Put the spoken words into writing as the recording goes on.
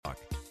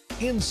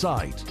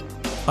insight,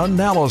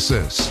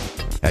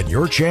 analysis, and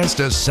your chance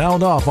to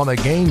sound off on the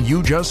game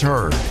you just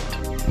heard.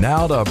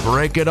 Now to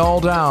break it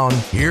all down,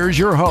 here's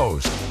your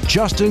host,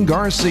 Justin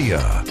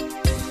Garcia.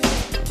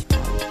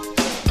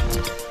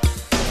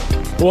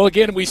 Well,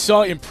 again, we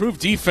saw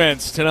improved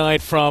defense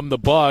tonight from the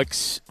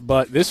Bucks,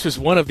 but this was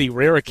one of the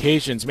rare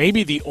occasions,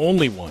 maybe the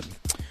only one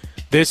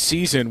this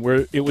season,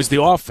 where it was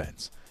the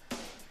offense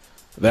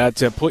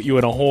that put you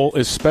in a hole,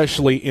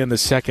 especially in the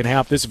second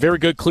half. This very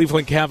good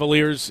Cleveland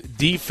Cavaliers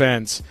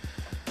defense,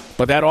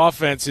 but that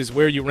offense is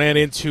where you ran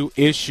into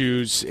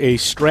issues. A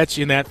stretch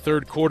in that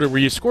third quarter where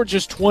you scored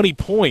just 20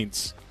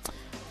 points,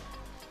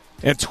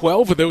 and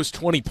 12 of those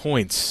 20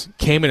 points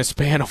came in a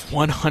span of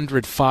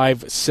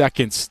 105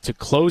 seconds to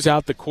close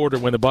out the quarter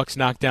when the Bucks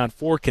knocked down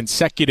 4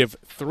 consecutive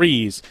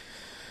threes.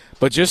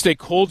 But just a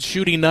cold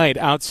shooting night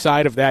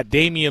outside of that.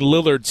 Damian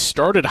Lillard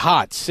started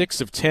hot,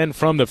 6 of 10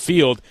 from the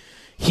field.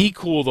 He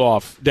cooled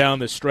off down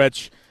the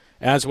stretch,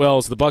 as well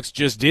as the Bucks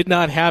just did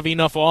not have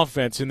enough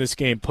offense in this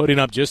game, putting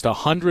up just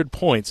 100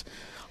 points.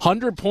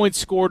 100 points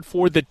scored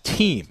for the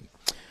team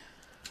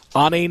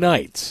on a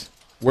night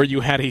where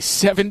you had a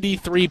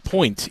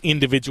 73-point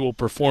individual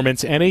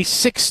performance and a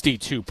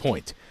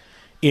 62-point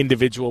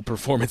individual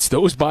performance.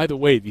 Those, by the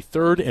way, the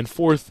third and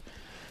fourth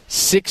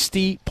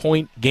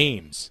 60-point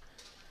games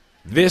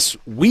this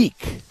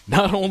week.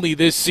 Not only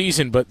this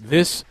season, but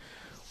this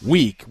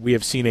week, we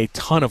have seen a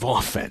ton of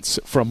offense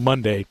from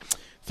Monday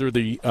through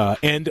the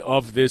end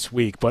of this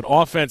week. But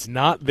offense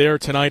not there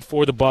tonight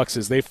for the Bucks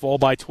as they fall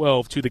by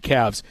 12 to the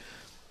Cavs,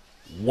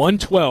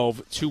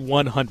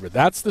 112-100.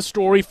 That's the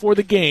story for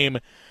the game.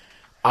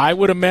 I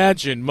would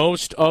imagine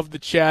most of the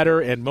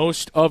chatter and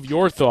most of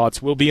your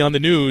thoughts will be on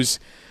the news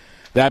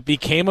that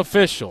became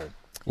official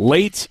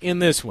late in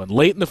this one,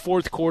 late in the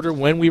fourth quarter,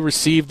 when we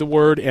received the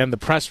word and the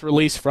press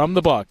release from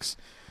the Bucks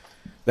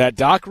that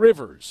Doc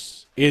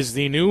Rivers is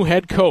the new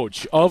head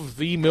coach of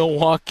the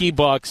Milwaukee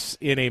Bucks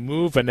in a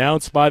move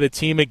announced by the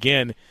team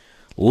again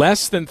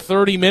less than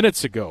 30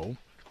 minutes ago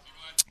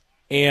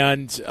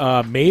and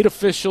made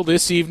official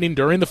this evening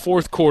during the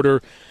fourth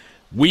quarter.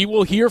 We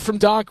will hear from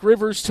Doc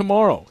Rivers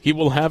tomorrow. He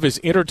will have his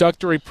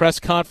introductory press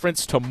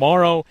conference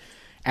tomorrow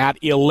at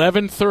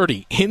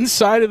 11:30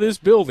 inside of this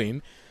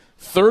building,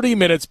 30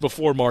 minutes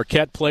before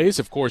Marquette plays,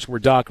 of course, where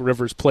Doc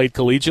Rivers played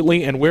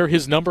collegiately and where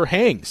his number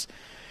hangs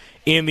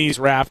in these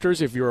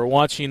rafters. If you're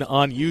watching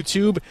on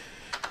YouTube,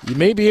 you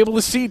may be able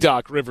to see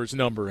Doc Rivers'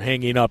 number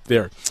hanging up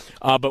there.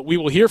 But we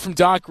will hear from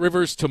Doc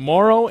Rivers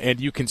tomorrow,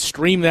 and you can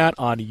stream that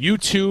on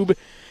YouTube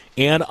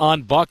and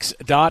on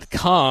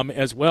Bucks.com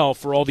as well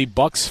for all the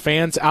Bucks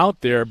fans out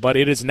there. But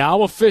it is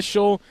now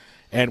official,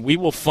 and we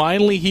will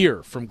finally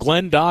hear from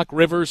Glenn Doc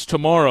Rivers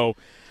tomorrow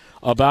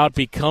about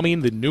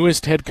becoming the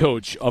newest head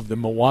coach of the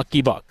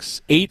Milwaukee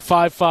Bucks.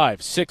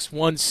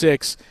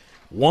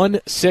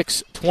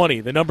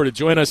 855-616-1620, the number to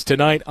join us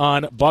tonight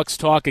on Bucks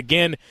Talk.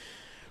 Again,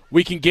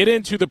 we can get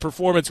into the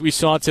performance we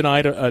saw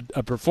tonight, a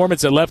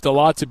performance that left a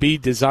lot to be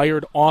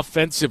desired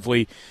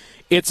offensively.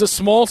 It's a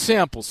small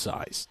sample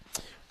size,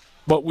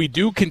 but we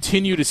do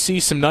continue to see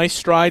some nice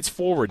strides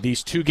forward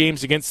these two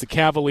games against the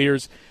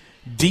Cavaliers.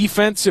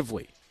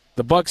 Defensively,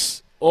 the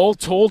Bucks, all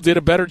told, did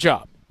a better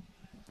job.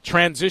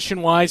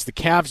 Transition-wise, the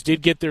Cavs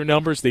did get their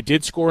numbers. They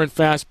did score in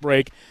fast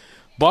break.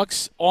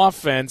 Bucks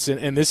offense,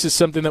 and this is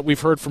something that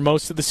we've heard for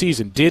most of the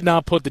season, did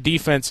not put the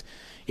defense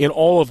in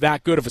all of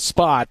that good of a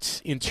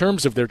spot in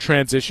terms of their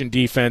transition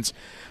defense,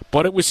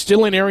 but it was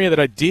still an area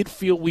that I did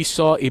feel we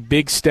saw a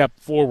big step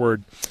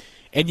forward.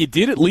 And you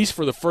did, at least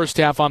for the first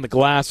half, on the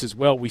glass as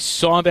well. We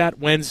saw that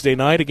Wednesday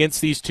night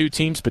against these two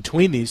teams,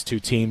 between these two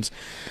teams.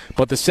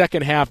 But the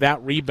second half,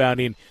 that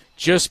rebounding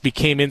just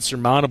became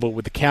insurmountable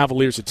with the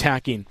Cavaliers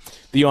attacking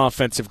the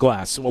offensive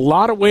glass. So a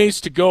lot of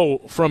ways to go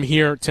from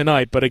here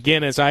tonight. But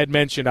again, as I had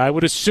mentioned, I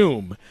would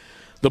assume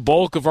the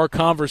bulk of our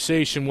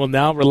conversation will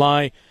now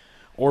revolve,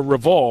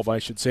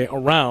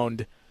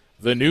 around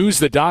the news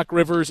that Doc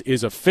Rivers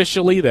is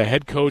officially the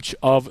head coach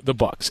of the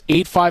Bucks.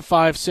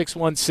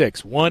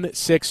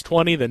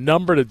 855-616-1620, the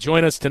number to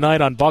join us tonight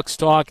on Bucks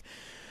Talk.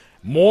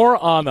 More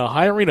on the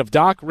hiring of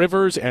Doc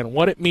Rivers and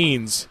what it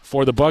means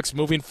for the Bucks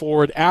moving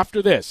forward after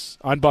this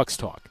on Bucks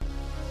Talk.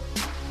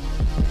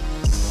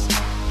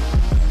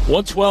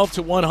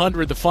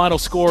 112-100, the final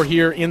score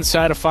here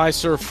inside of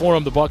Fiserv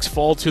Forum. The Bucks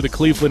fall to the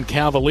Cleveland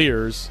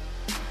Cavaliers.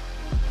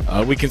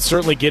 We can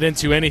certainly get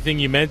into anything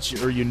you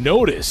mentioned or you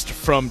noticed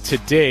from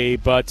today,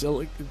 but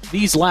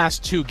these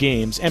last two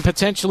games and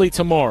potentially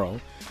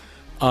tomorrow,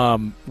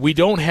 we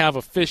don't have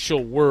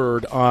official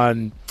word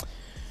on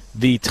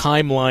the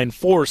timeline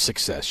for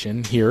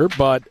succession here,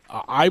 but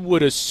I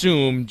would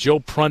assume Joe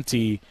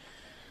Prunty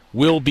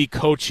will be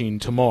coaching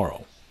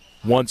tomorrow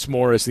once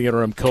more as the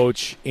interim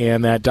coach,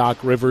 and that Doc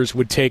Rivers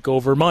would take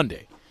over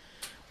Monday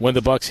when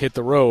the Bucks hit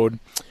the road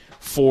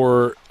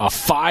for a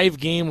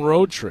 5-game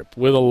road trip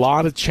with a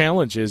lot of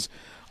challenges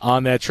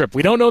on that trip.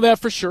 We don't know that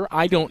for sure.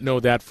 I don't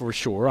know that for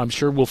sure. I'm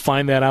sure we'll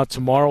find that out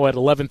tomorrow at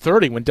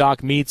 11:30 when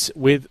Doc meets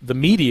with the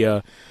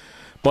media.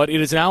 But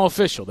it is now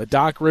official that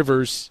Doc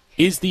Rivers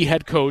is the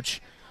head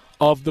coach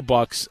of the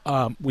Bucks.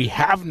 We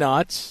have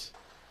not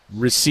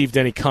received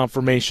any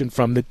confirmation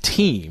from the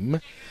team,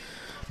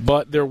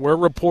 but there were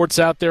reports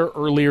out there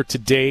earlier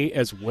today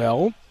as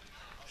well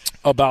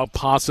about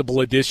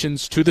possible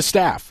additions to the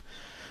staff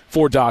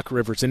for Doc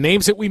Rivers, and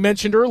names that we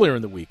mentioned earlier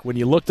in the week. When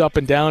you looked up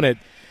and down at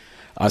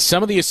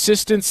some of the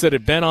assistants that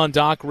have been on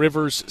Doc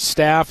Rivers'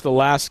 staff the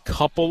last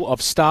couple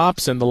of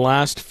stops and the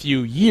last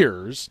few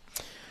years,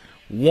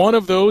 one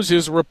of those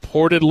is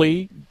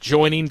reportedly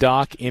joining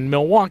Doc in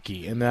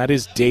Milwaukee, and that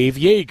is Dave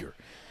Joerger.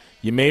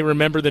 You may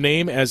remember the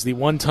name as the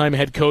one-time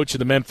head coach of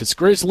the Memphis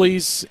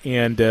Grizzlies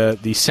and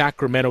the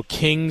Sacramento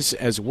Kings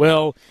as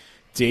well.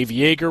 Dave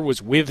Joerger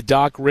was with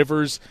Doc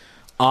Rivers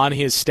on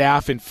his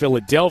staff in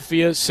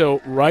Philadelphia.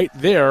 So right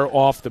there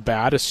off the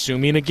bat,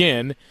 assuming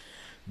again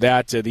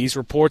that these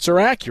reports are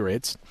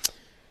accurate,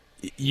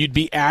 you'd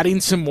be adding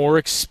some more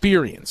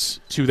experience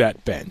to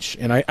that bench.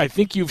 And I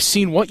think you've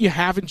seen what you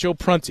have in Joe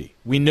Prunty.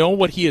 We know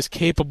what he is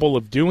capable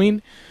of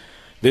doing.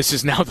 This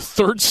is now the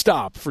third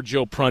stop for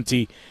Joe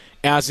Prunty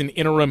as an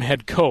interim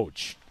head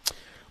coach.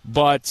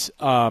 But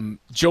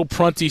Joe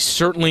Prunty,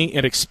 certainly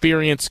an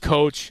experienced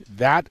coach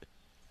that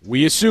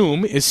we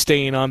assume is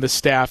staying on the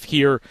staff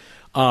here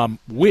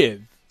with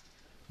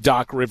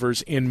Doc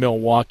Rivers in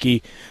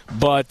Milwaukee.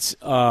 But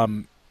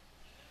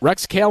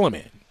Rex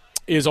Kalaman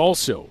is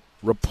also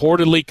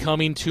reportedly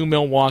coming to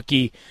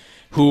Milwaukee,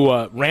 who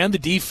ran the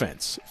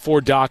defense for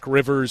Doc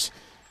Rivers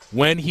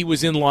when he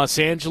was in Los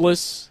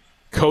Angeles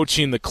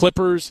coaching the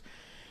Clippers,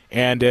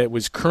 and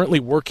was currently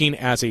working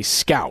as a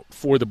scout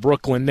for the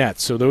Brooklyn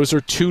Nets. So those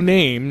are two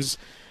names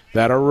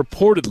that are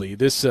reportedly,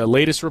 this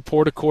latest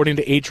report according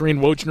to Adrian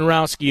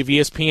Wojnarowski of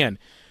ESPN,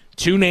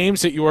 two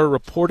names that you are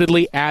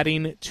reportedly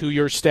adding to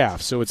your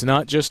staff. So it's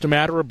not just a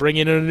matter of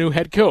bringing in a new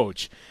head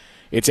coach.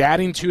 It's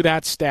adding to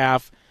that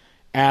staff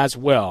as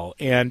well.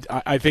 And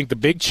I think the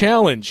big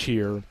challenge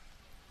here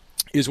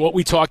is what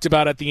we talked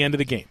about at the end of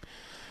the game.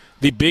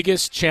 The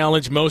biggest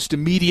challenge, most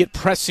immediate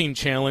pressing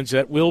challenge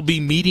that will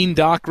be meeting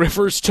Doc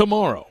Rivers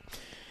tomorrow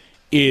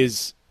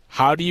is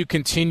how do you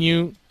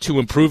continue to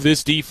improve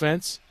this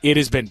defense? It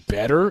has been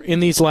better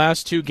in these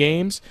last two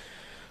games,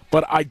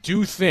 but I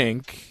do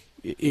think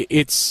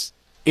it's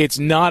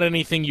not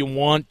anything you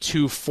want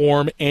to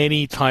form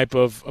any type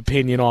of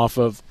opinion off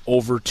of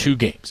over two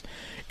games.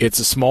 It's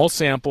a small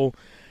sample,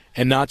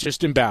 and not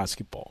just in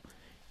basketball.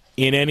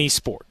 In any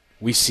sport,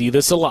 we see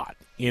this a lot.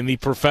 In the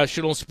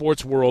professional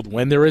sports world,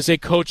 when there is a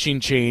coaching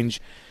change,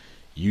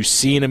 you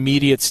see an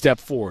immediate step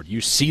forward. You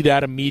see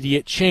that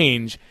immediate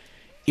change.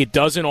 It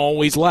doesn't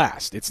always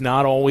last. It's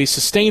not always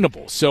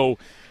sustainable. So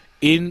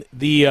in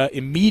the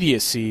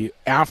immediacy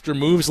after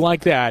moves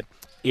like that,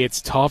 it's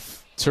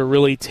tough to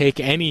really take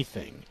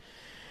anything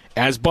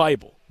as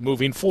Bible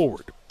moving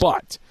forward.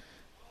 But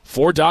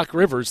for Doc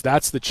Rivers,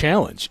 that's the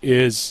challenge,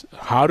 is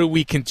how do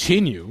we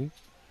continue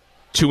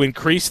to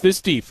increase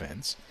this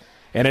defense?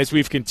 And as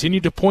we've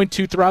continued to point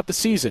to throughout the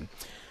season,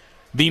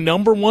 the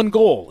number one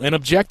goal and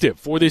objective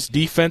for this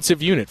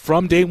defensive unit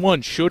from day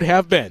one should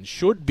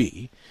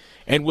be,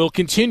 and will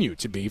continue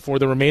to be for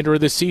the remainder of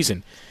the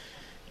season.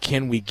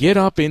 Can we get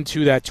up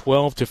into that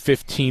 12 to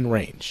 15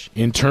 range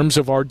in terms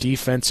of our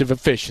defensive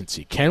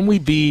efficiency? Can we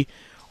be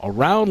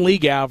around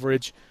league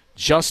average,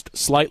 just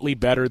slightly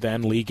better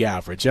than league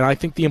average? And I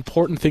think the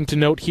important thing to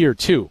note here,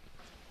 too,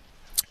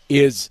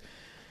 is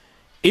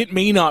it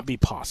may not be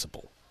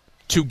possible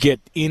to get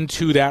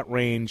into that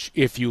range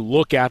if you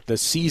look at the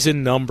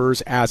season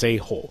numbers as a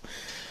whole.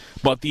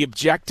 But the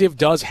objective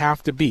does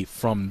have to be,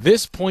 from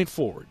this point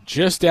forward,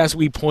 just as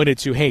we pointed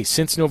to, hey,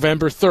 since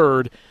November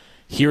 3rd,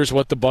 here's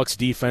what the Bucks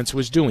defense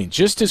was doing.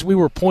 Just as we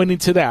were pointing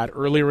to that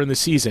earlier in the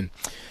season,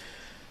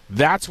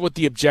 that's what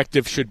the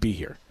objective should be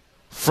here.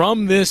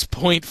 From this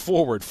point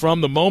forward,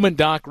 from the moment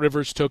Doc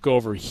Rivers took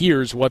over,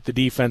 here's what the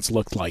defense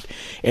looked like.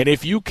 And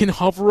if you can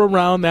hover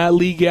around that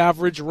league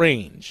average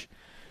range,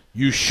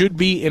 you should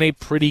be in a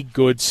pretty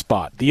good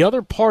spot. The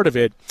other part of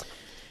it,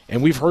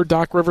 and we've heard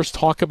Doc Rivers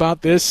talk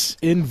about this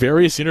in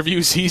various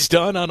interviews he's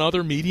done on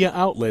other media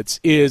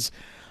outlets, is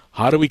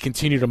how do we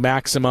continue to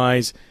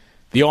maximize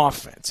the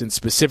offense, and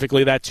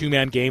specifically that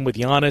two-man game with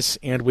Giannis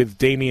and with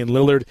Damian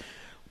Lillard.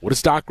 What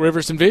does Doc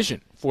Rivers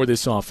envision for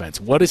this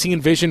offense? What does he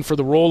envision for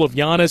the role of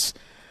Giannis?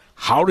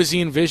 How does he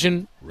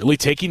envision really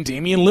taking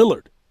Damian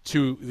Lillard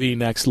to the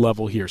next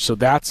level here? So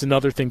that's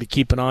another thing to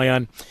keep an eye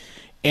on.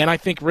 And I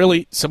think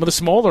really some of the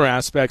smaller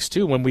aspects,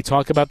 too, when we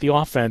talk about the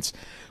offense.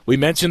 We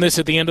mentioned this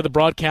at the end of the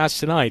broadcast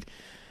tonight.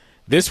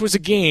 This was a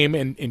game,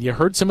 and you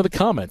heard some of the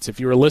comments, if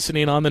you were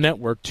listening on the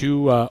network,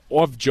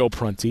 of Joe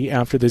Prunty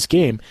after this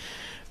game.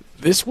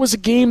 This was a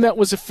game that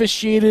was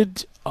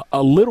officiated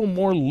a little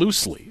more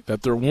loosely,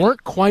 that there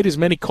weren't quite as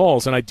many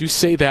calls. And I do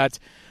say that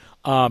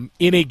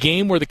in a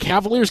game where the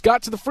Cavaliers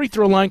got to the free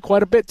throw line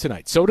quite a bit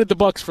tonight. So did the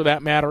Bucks, for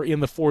that matter, in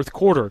the fourth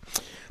quarter.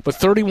 But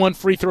 31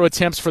 free throw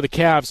attempts for the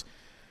Cavs.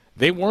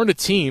 They weren't a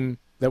team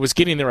that was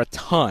getting there a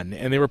ton,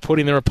 and they were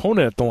putting their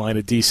opponent at the line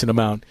a decent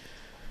amount.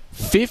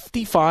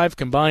 55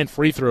 combined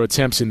free throw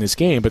attempts in this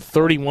game, but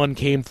 31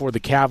 came for the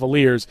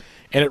Cavaliers,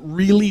 and it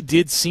really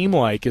did seem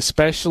like,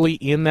 especially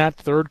in that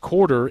third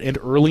quarter and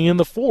early in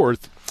the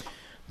fourth,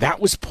 that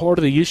was part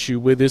of the issue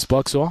with this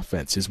Bucks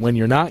offense, is when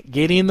you're not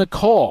getting the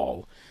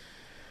call.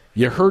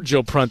 You heard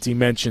Joe Prunty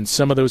mention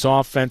some of those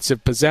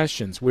offensive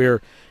possessions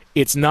where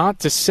it's not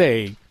to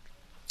say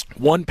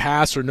one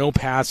pass or no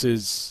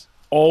passes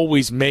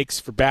always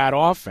makes for bad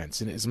offense.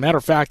 And as a matter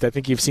of fact, I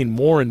think you've seen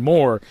more and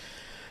more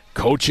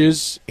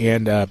coaches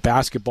and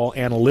basketball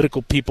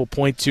analytical people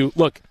point to,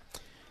 look,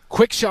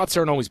 quick shots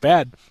aren't always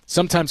bad.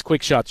 Sometimes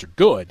quick shots are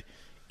good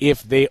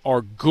if they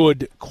are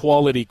good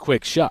quality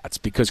quick shots,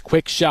 because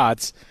quick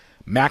shots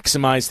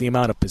maximize the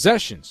amount of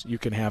possessions you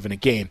can have in a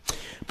game.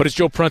 But as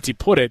Joe Prunty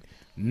put it,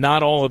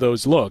 not all of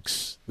those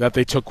looks that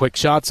they took quick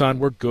shots on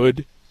were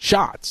good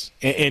shots.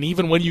 And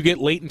even when you get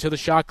late into the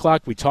shot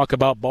clock, we talk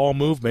about ball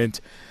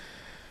movement.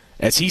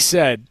 As he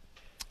said,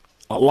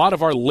 a lot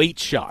of our late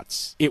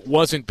shots, it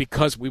wasn't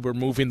because we were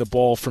moving the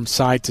ball from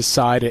side to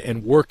side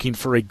and working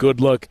for a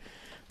good look.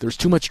 There's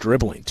too much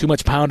dribbling, too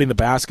much pounding the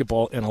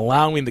basketball and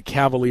allowing the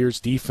Cavaliers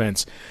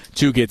defense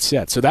to get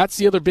set. So that's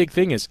the other big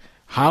thing, is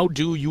how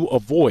do you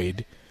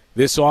avoid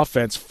this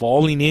offense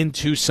falling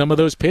into some of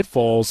those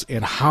pitfalls,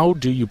 and how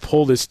do you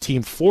pull this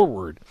team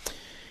forward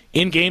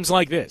in games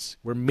like this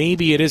where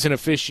maybe it isn't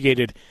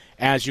officiated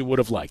as you would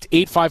have liked?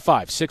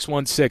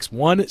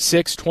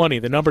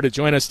 855-616-1620, the number to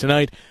join us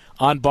tonight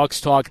on Bucks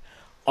Talk.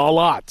 A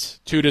lot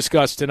to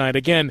discuss tonight.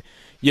 Again,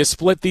 you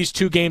split these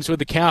two games with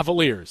the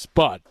Cavaliers,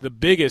 but the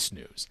biggest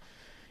news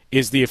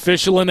is the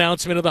official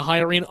announcement of the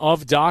hiring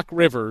of Doc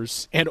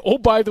Rivers. And, oh,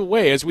 by the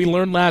way, as we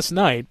learned last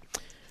night,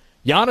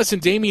 Giannis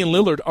and Damian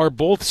Lillard are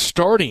both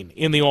starting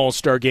in the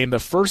All-Star game. The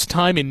first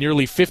time in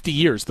nearly 50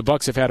 years the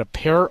Bucks have had a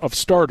pair of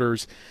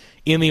starters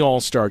in the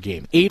All-Star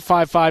game.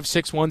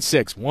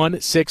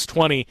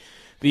 855-616-1620,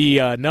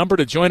 the number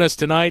to join us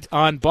tonight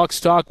on Bucks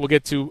Talk. We'll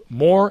get to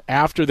more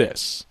after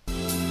this.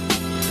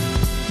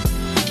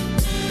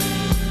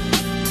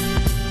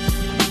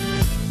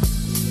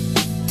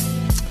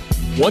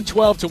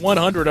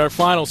 112-100, our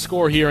final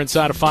score here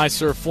inside of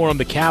Fiserv Forum.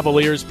 The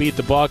Cavaliers beat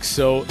the Bucks,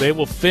 so they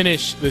will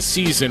finish the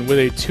season with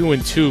a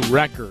 2-2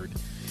 record.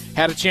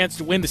 Had a chance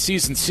to win the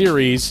season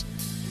series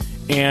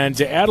and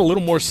to add a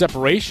little more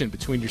separation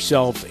between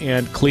yourself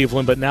and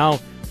Cleveland, but now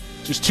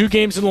just two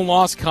games in the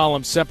loss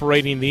column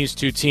separating these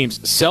two teams.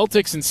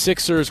 Celtics and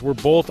Sixers were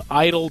both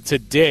idle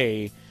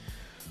today,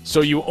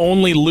 so you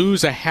only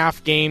lose a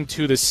half game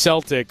to the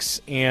Celtics,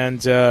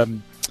 and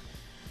the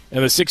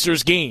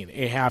Sixers gain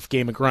a half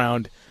game of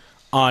ground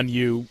on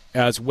you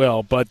as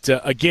well. But,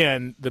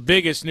 again, the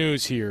biggest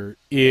news here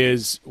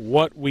is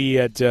what we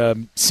had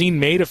seen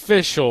made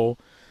official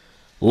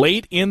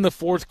late in the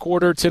fourth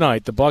quarter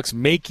tonight. The Bucks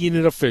making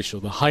it official,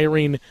 the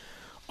hiring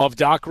of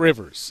Doc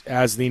Rivers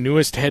as the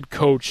newest head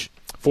coach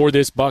for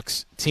this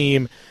Bucks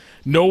team.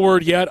 No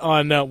word yet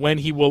on when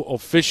he will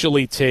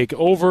officially take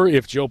over,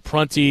 if Joe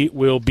Prunty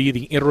will be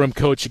the interim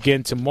coach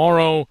again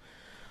tomorrow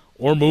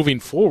or moving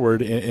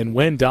forward, and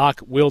when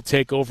Doc will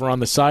take over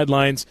on the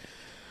sidelines.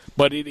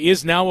 But it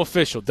is now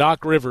official.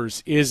 Doc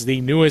Rivers is the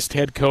newest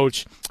head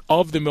coach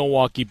of the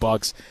Milwaukee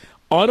Bucks.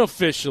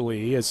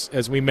 Unofficially,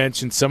 as we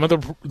mentioned, some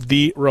of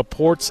the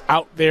reports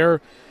out there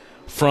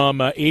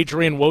from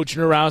Adrian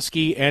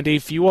Wojnarowski and a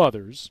few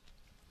others,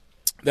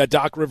 that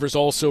Doc Rivers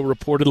also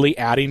reportedly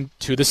adding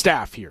to the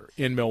staff here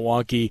in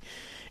Milwaukee.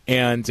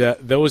 And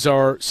those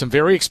are some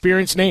very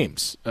experienced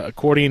names,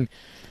 according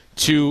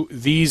to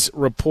these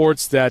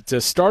reports that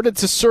started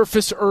to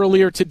surface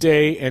earlier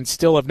today and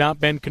still have not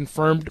been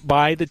confirmed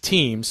by the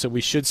team, so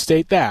we should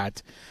state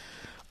that.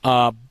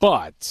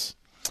 But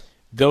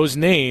those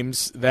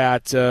names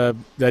that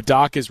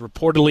Doc is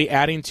reportedly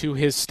adding to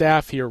his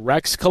staff here: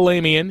 Rex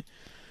Kalamian,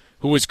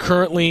 who is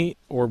currently,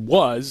 or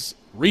was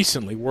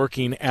recently,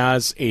 working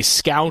as a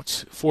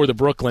scout for the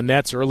Brooklyn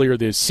Nets earlier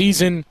this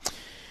season,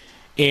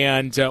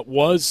 and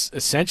was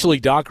essentially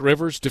Doc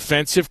Rivers'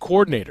 defensive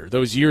coordinator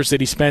those years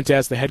that he spent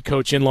as the head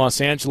coach in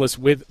Los Angeles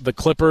with the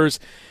Clippers.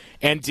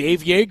 And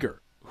Dave Yeager,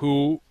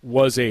 who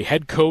was a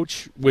head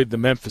coach with the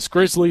Memphis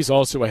Grizzlies,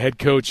 also a head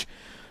coach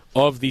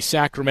of the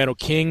Sacramento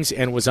Kings,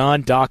 and was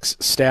on Doc's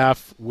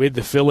staff with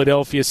the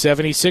Philadelphia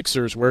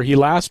 76ers, where he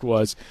last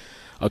was.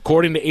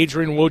 According to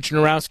Adrian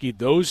Wojnarowski,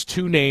 those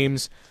two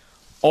names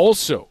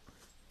also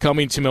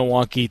coming to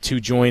Milwaukee to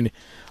join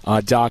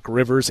Doc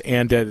Rivers.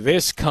 And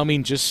this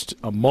coming just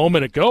a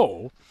moment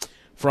ago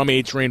from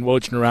Adrian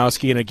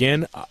Wojnarowski. And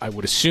again, I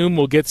would assume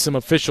we'll get some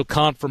official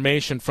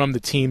confirmation from the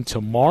team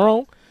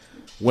tomorrow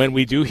when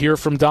we do hear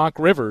from Doc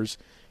Rivers.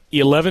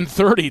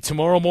 11:30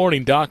 tomorrow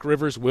morning, Doc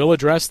Rivers will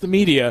address the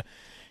media.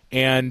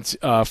 And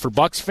for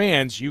Bucks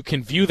fans, you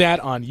can view that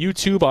on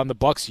YouTube, on the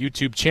Bucks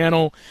YouTube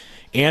channel,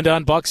 and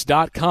on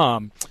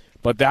Bucks.com.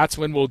 But that's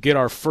when we'll get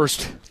our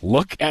first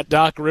look at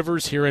Doc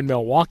Rivers here in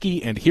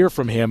Milwaukee and hear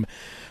from him.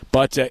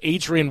 But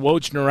Adrian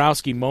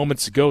Wojnarowski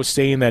moments ago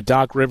saying that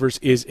Doc Rivers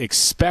is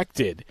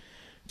expected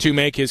to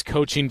make his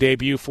coaching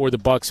debut for the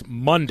Bucks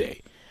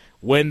Monday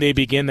when they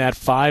begin that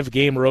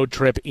 5-game road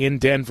trip in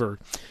Denver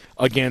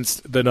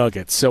against the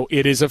Nuggets. So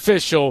it is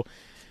official.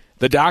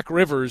 The Doc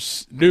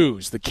Rivers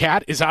news. The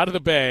cat is out of the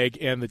bag,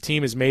 and the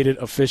team has made it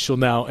official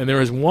now. And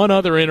there is one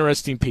other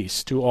interesting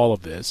piece to all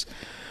of this.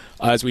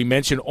 As we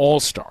mentioned,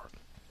 All-Star.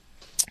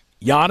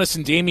 Giannis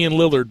and Damian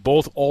Lillard,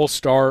 both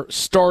All-Star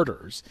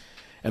starters.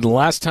 And the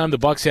last time the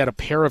Bucks had a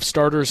pair of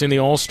starters in the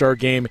All-Star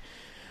game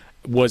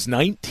was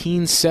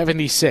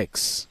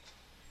 1976.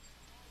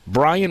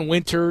 Brian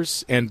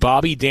Winters and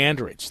Bobby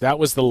Dandridge. That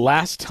was the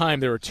last time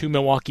there were two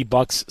Milwaukee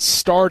Bucks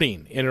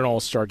starting in an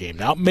All-Star game.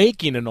 Not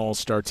making an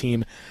All-Star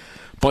team,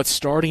 but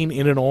starting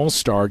in an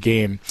All-Star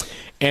game.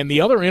 And the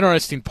other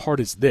interesting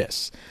part is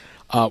this.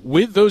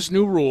 With those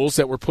new rules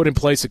that were put in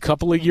place a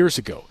couple of years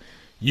ago,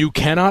 you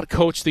cannot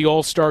coach the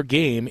All-Star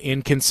game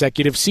in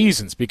consecutive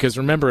seasons because,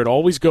 remember, it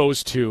always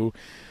goes to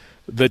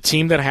the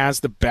team that has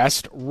the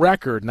best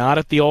record, not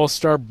at the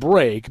All-Star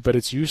break, but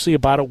it's usually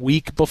about a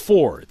week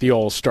before the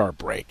All-Star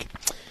break.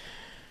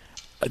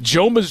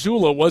 Joe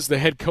Mazzulla was the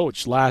head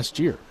coach last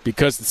year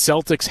because the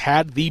Celtics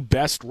had the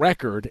best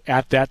record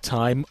at that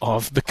time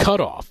of the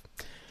cutoff.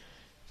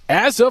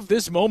 As of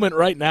this moment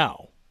right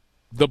now,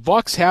 the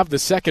Bucks have the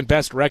second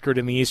best record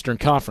in the Eastern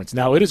Conference.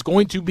 Now, it is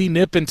going to be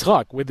nip and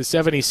tuck with the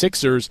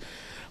 76ers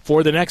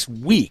for the next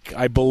week.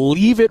 I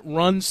believe it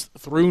runs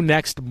through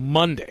next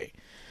Monday.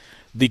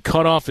 The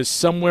cutoff is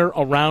somewhere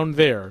around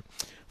there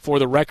for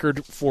the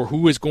record for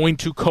who is going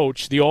to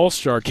coach the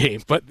All-Star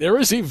game. But there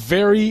is a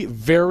very,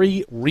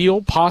 very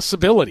real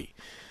possibility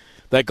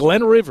that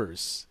Glenn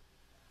Rivers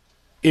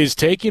is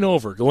taking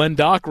over. Glenn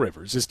Doc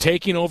Rivers is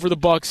taking over the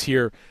Bucks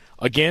here,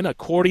 again,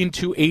 according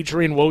to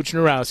Adrian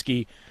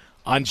Wojnarowski,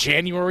 on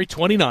January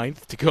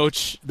 29th to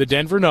coach the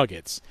Denver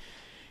Nuggets.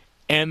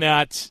 And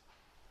that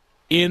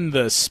in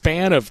the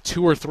span of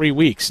 2 or 3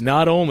 weeks,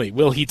 not only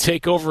will he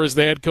take over as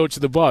the head coach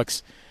of the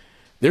Bucks,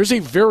 there's a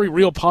very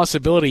real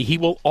possibility he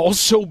will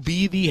also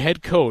be the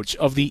head coach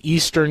of the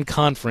Eastern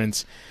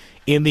Conference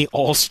in the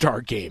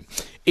All-Star game.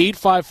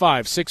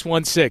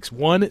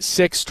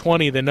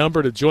 855-616-1620, the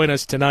number to join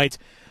us tonight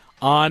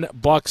on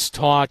Bucks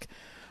Talk.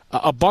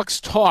 A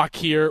Bucks Talk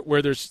here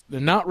where there's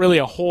not really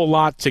a whole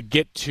lot to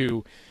get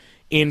to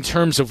in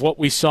terms of what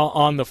we saw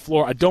on the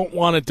floor. I don't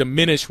want to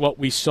diminish what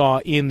we saw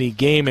in the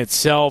game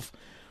itself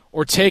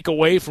or take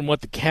away from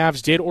what the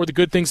Cavs did or the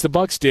good things the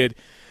Bucks did.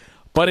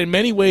 But in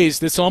many ways,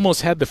 this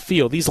almost had the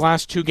feel, these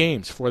last two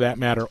games, for that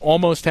matter,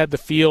 almost had the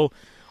feel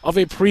of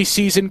a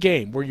preseason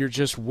game where you're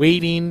just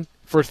waiting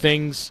for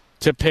things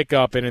to pick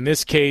up. And in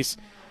this case,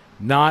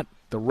 not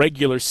the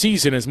regular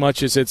season as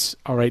much as it's,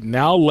 all right,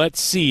 now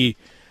let's see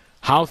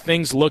how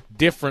things look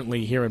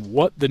differently here and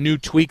what the new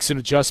tweaks and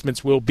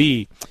adjustments will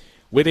be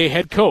with a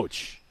head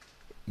coach,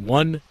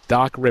 one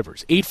Doc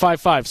Rivers.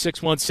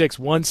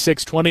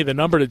 855-616-1620, the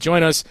number to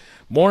join us.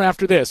 More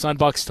after this on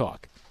Bucks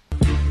Talk.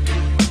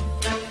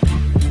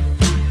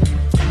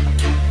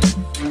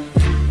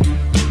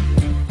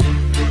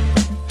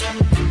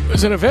 It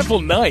was an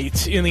eventful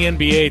night in the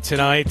NBA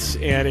tonight,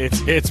 and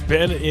it's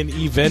been an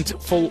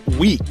eventful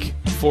week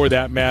for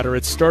that matter.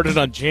 It started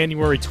on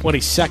January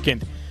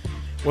 22nd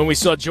when we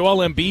saw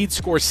Joel Embiid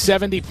score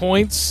 70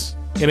 points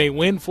in a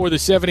win for the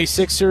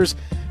 76ers.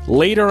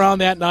 Later on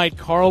that night,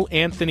 Karl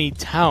Anthony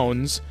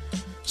Towns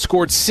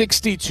scored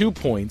 62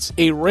 points,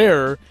 a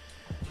rare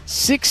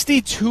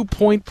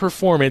 62-point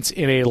performance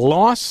in a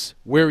loss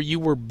where you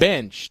were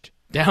benched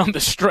down the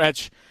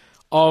stretch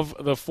of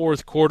the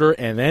fourth quarter.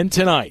 And then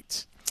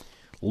tonight,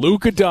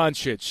 Luka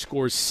Doncic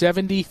scores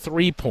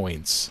 73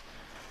 points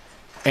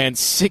and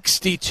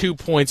 62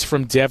 points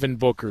from Devin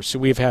Booker. So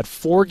we've had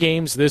 4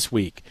 games this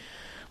week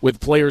with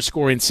players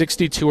scoring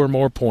 62 or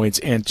more points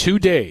and 2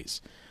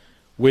 days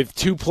with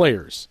 2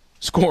 players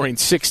scoring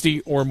 60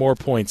 or more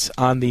points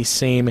on the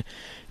same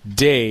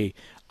day.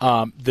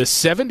 The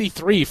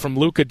 73 from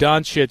Luka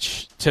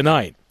Doncic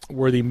tonight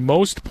were the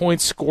most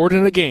points scored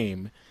in a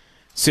game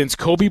since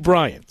Kobe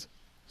Bryant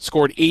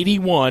scored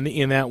 81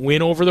 in that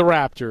win over the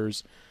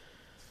Raptors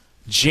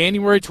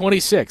January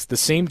 26th, the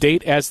same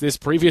date as this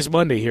previous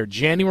Monday here,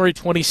 January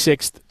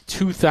 26th,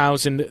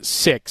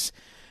 2006.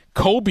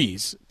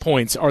 Kobe's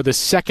points are the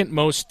second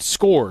most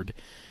scored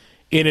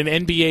in an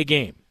NBA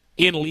game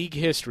in league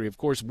history. Of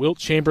course, Wilt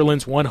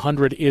Chamberlain's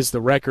 100 is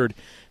the record.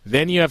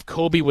 Then you have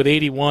Kobe with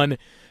 81.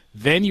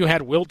 Then you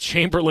had Wilt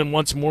Chamberlain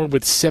once more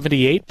with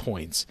 78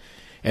 points.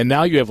 And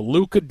now you have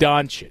Luka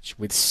Doncic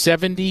with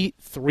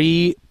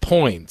 73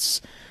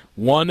 points.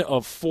 One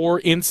of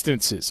 4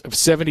 instances of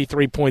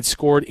 73 points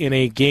scored in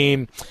a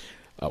game.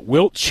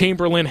 Wilt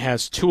Chamberlain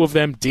has 2 of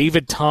them.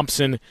 David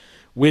Thompson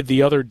with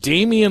the other.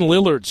 Damian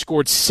Lillard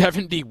scored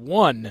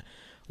 71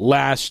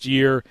 last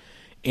year.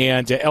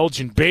 And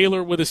Elgin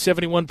Baylor with a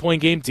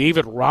 71-point game.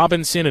 David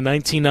Robinson in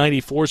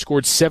 1994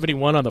 scored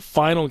 71 on the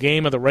final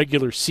game of the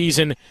regular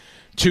season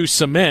to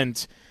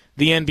cement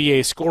the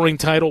NBA scoring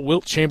title.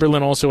 Wilt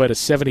Chamberlain also had a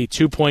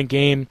 72-point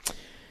game.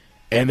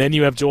 And then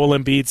you have Joel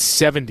Embiid,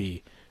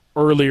 70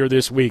 earlier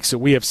this week. So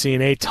we have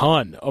seen a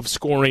ton of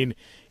scoring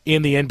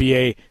in the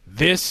NBA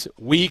this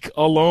week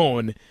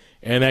alone.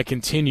 and that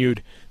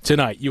continued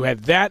tonight. You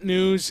had that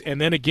news, and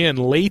then again,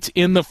 late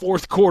in the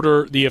fourth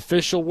quarter, the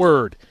official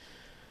word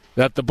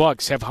that the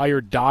Bucs have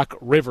hired Doc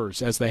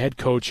Rivers as the head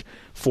coach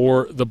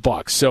for the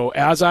Bucs. So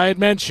as I had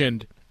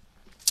mentioned,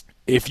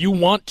 if you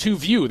want to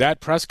view that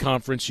press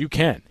conference, you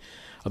can.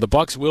 The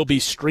Bucs will be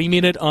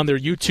streaming it on their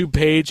YouTube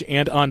page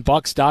and on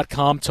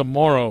Bucs.com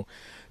tomorrow.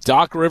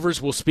 Doc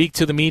Rivers will speak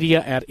to the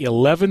media at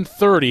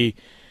 11:30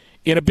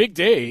 in a big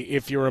day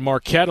if you're a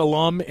Marquette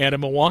alum and a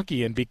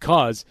Milwaukeean,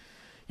 because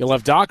you'll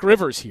have Doc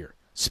Rivers here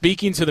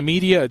speaking to the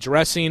media,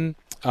 addressing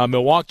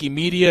Milwaukee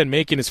media and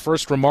making his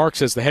first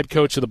remarks as the head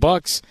coach of the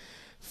Bucs.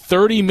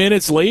 30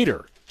 minutes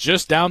later,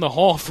 just down the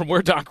hall from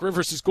where Doc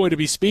Rivers is going to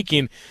be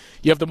speaking,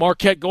 you have the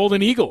Marquette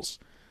Golden Eagles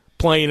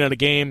playing in a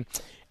game.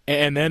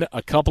 And then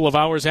a couple of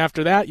hours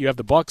after that, you have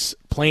the Bucs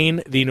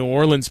playing the New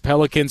Orleans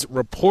Pelicans.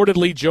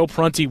 Reportedly, Joe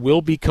Prunty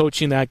will be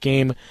coaching that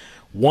game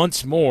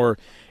once more.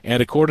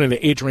 And according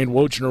to Adrian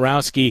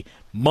Wojnarowski,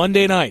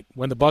 Monday night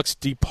when the Bucs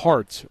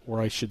depart, or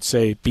I should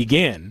say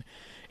begin,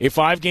 a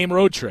 5-game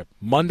road trip,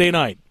 Monday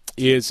night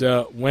is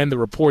when the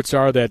reports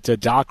are that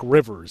Doc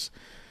Rivers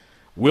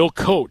will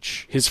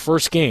coach his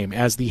first game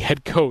as the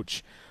head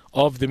coach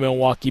of the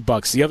Milwaukee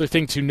Bucks. The other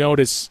thing to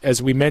notice,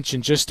 as we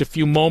mentioned just a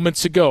few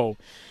moments ago,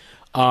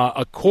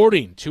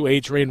 according to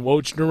Adrian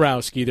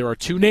Wojnarowski, there are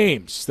 2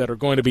 names that are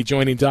going to be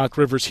joining Doc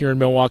Rivers here in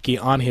Milwaukee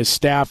on his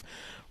staff.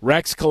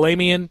 Rex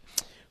Kalamian,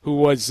 who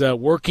was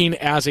working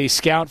as a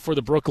scout for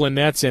the Brooklyn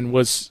Nets and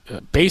was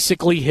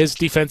basically his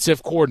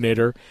defensive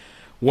coordinator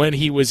when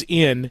he was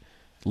in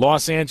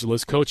Los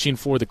Angeles coaching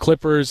for the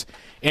Clippers,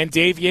 and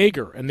Dave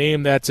Yeager, a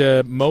name that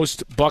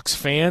most Bucs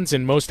fans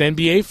and most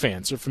NBA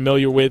fans are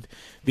familiar with,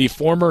 the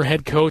former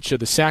head coach of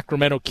the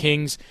Sacramento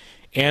Kings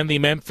and the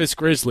Memphis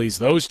Grizzlies.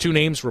 Those 2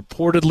 names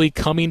reportedly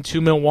coming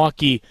to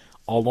Milwaukee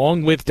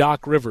along with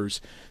Doc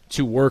Rivers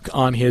to work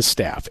on his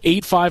staff.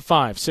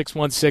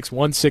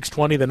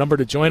 855-616-1620, the number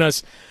to join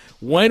us.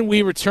 When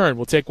we return,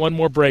 we'll take one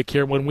more break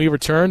here. When we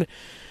return,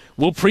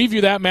 we'll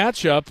preview that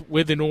matchup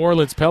with the New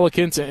Orleans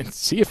Pelicans and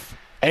see if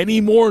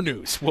any more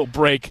news will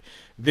break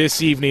this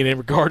evening in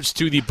regards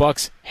to the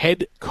Bucs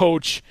head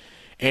coach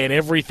and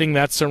everything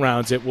that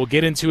surrounds it. We'll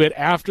get into it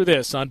after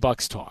this on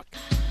Bucs Talk.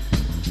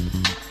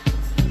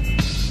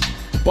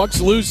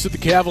 Bucs lose to the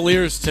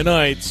Cavaliers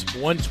tonight,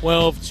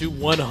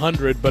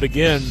 112-100. But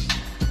again,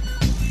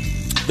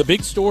 the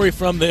big story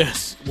from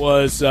this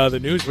was the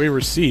news we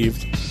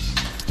received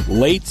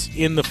late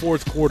in the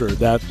fourth quarter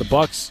that the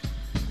Bucs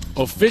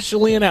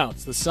officially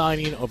announced the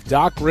signing of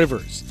Doc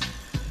Rivers,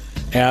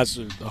 as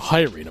the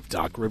hiring of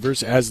Doc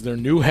Rivers as their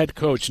new head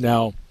coach,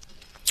 now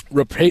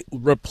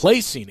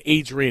replacing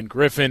Adrian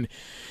Griffin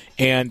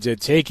and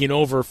taking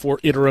over for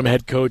interim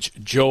head coach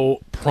Joe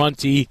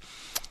Prunty.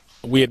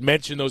 We had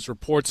mentioned those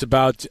reports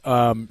about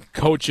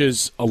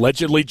coaches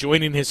allegedly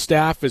joining his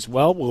staff as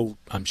well. We'll,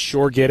 I'm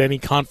sure, get any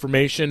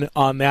confirmation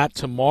on that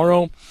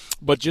tomorrow.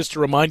 But just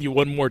to remind you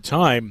one more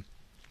time,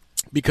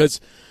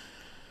 because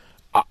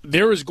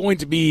there is going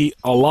to be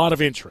a lot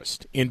of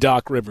interest in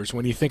Doc Rivers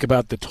when you think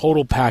about the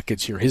total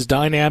package here, his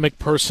dynamic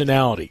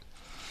personality,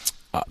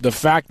 the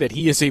fact that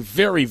he is a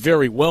very,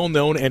 very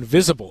well-known and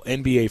visible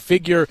NBA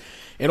figure.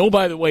 And, oh,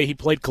 by the way, he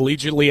played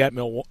collegiately at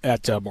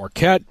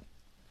Marquette.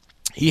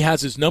 He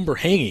has his number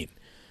hanging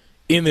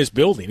in this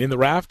building, in the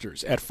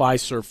rafters at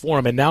Fiserv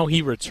Forum, and now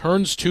he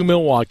returns to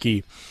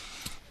Milwaukee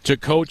to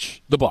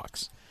coach the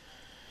Bucs.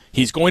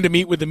 He's going to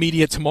meet with the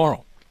media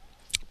tomorrow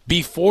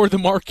before the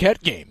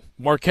Marquette game.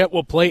 Marquette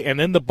will play, and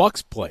then the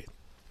Bucs play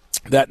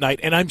that night.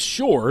 And I'm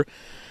sure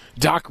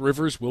Doc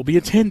Rivers will be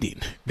attending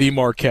the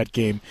Marquette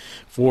game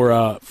for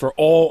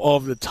all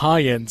of the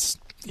tie-ins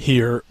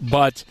here.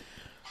 But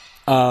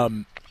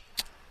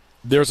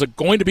there's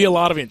going to be a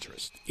lot of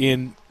interest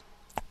in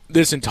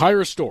this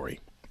entire story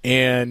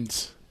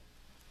and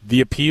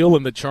the appeal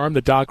and the charm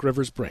that Doc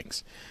Rivers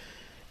brings.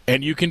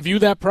 And you can view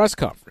that press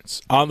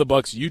conference on the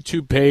Bucs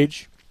YouTube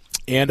page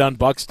and on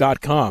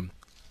Bucs.com.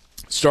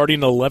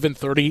 Starting at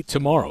 11:30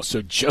 tomorrow,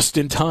 so just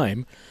in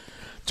time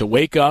to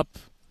wake up,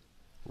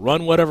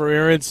 run whatever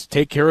errands,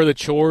 take care of the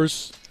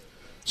chores,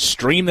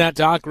 stream that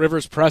Doc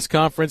Rivers press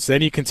conference,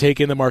 then you can take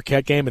in the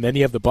Marquette game, and then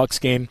you have the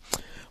Bucs game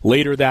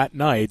later that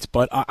night.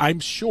 But I'm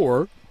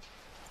sure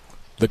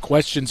the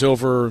questions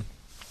over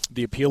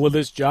the appeal of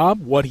this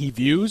job, what he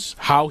views,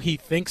 how he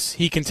thinks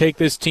he can take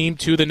this team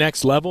to the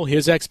next level,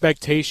 his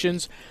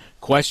expectations,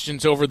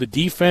 questions over the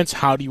defense,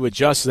 how do you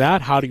adjust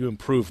that, how do you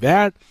improve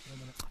that,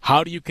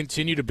 how do you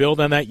continue to build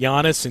on that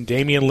Giannis and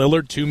Damian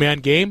Lillard two-man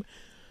game?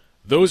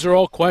 Those are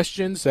all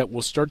questions that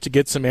we'll start to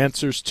get some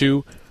answers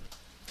to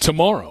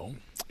tomorrow.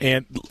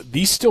 And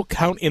these still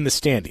count in the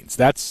standings.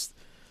 That's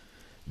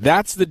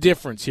the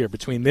difference here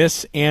between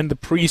this and the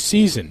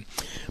preseason.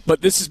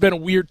 But this has been a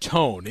weird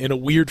tone and a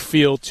weird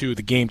feel to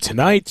the game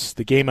tonight,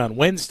 the game on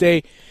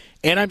Wednesday,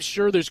 and I'm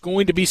sure there's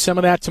going to be some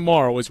of that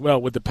tomorrow as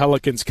well with the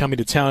Pelicans coming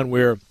to town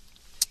where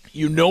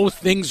you know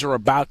things are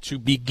about to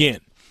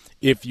begin,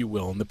 if you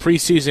will. In the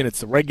preseason,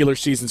 it's the regular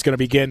season is going to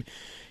begin.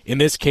 In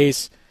this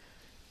case,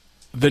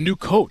 the new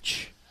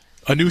coach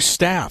a new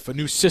staff, a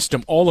new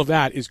system, all of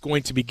that is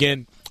going to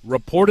begin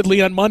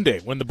reportedly on Monday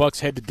when the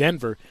Bucks head to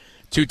Denver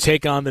to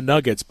take on the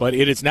Nuggets. But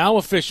it is now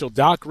official.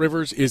 Doc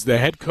Rivers is the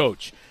head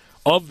coach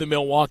of the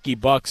Milwaukee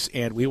Bucks,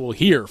 and we will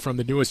hear from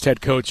the newest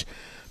head coach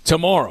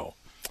tomorrow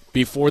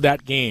before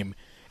that game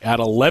at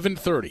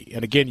 11:30.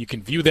 And again, you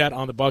can view that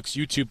on the Bucks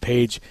YouTube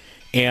page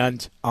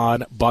and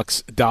on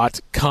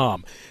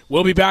Bucks.com.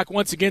 We'll be back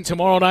once again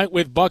tomorrow night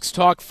with Bucks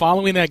Talk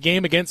following that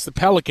game against the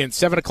Pelicans.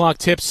 7 o'clock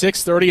tip,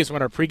 6:30 is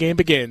when our pregame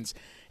begins.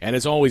 And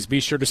as always,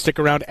 be sure to stick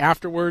around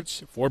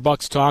afterwards for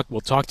Bucks Talk.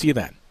 We'll talk to you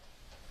then.